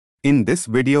In this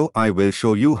video I will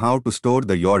show you how to store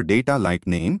your data like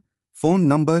name, phone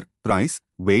number, price,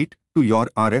 weight to your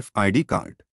RFID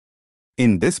card.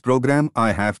 In this program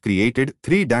I have created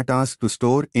 3 datas to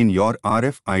store in your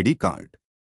RFID card.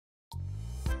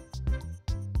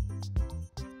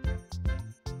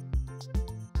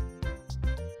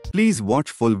 Please watch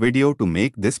full video to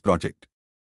make this project.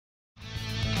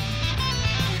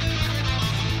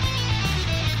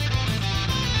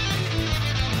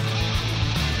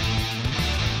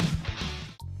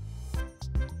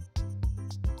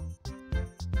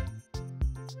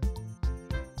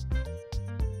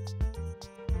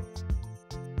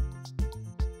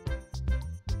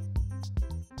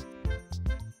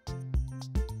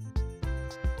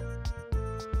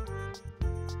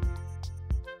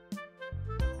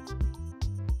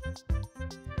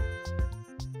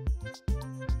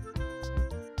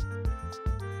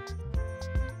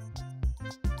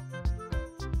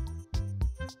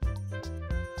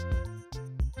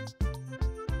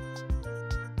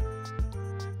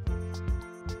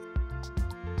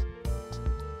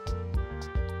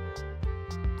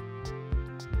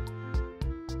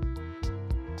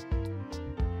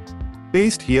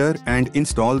 Paste here and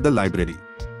install the library.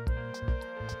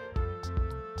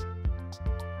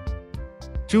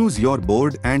 Choose your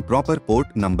board and proper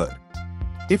port number.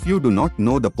 If you do not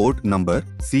know the port number,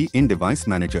 see in Device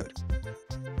Manager.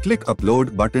 Click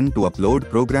Upload button to upload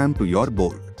program to your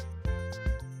board.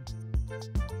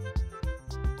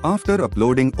 After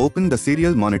uploading, open the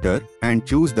serial monitor and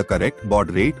choose the correct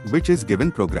baud rate which is given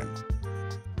program.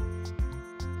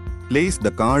 Place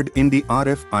the card in the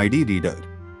RFID reader.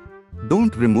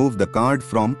 Don't remove the card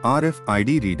from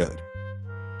RFID reader.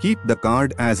 Keep the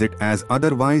card as it as,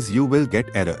 otherwise you will get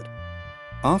error.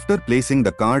 After placing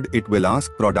the card, it will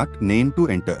ask product name to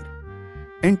enter.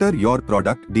 Enter your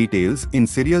product details in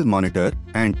serial monitor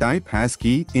and type hash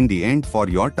key in the end for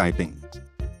your typing.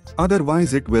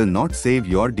 Otherwise it will not save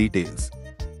your details.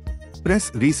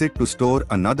 Press reset to store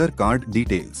another card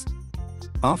details.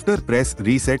 After press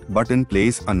reset button,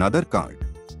 place another card.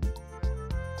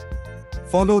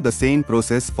 Follow the same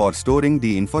process for storing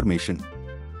the information.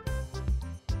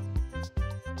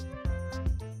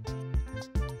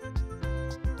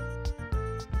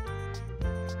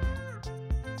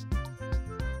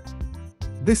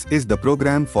 This is the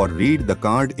program for read the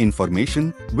card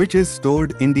information which is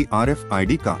stored in the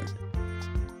RFID card.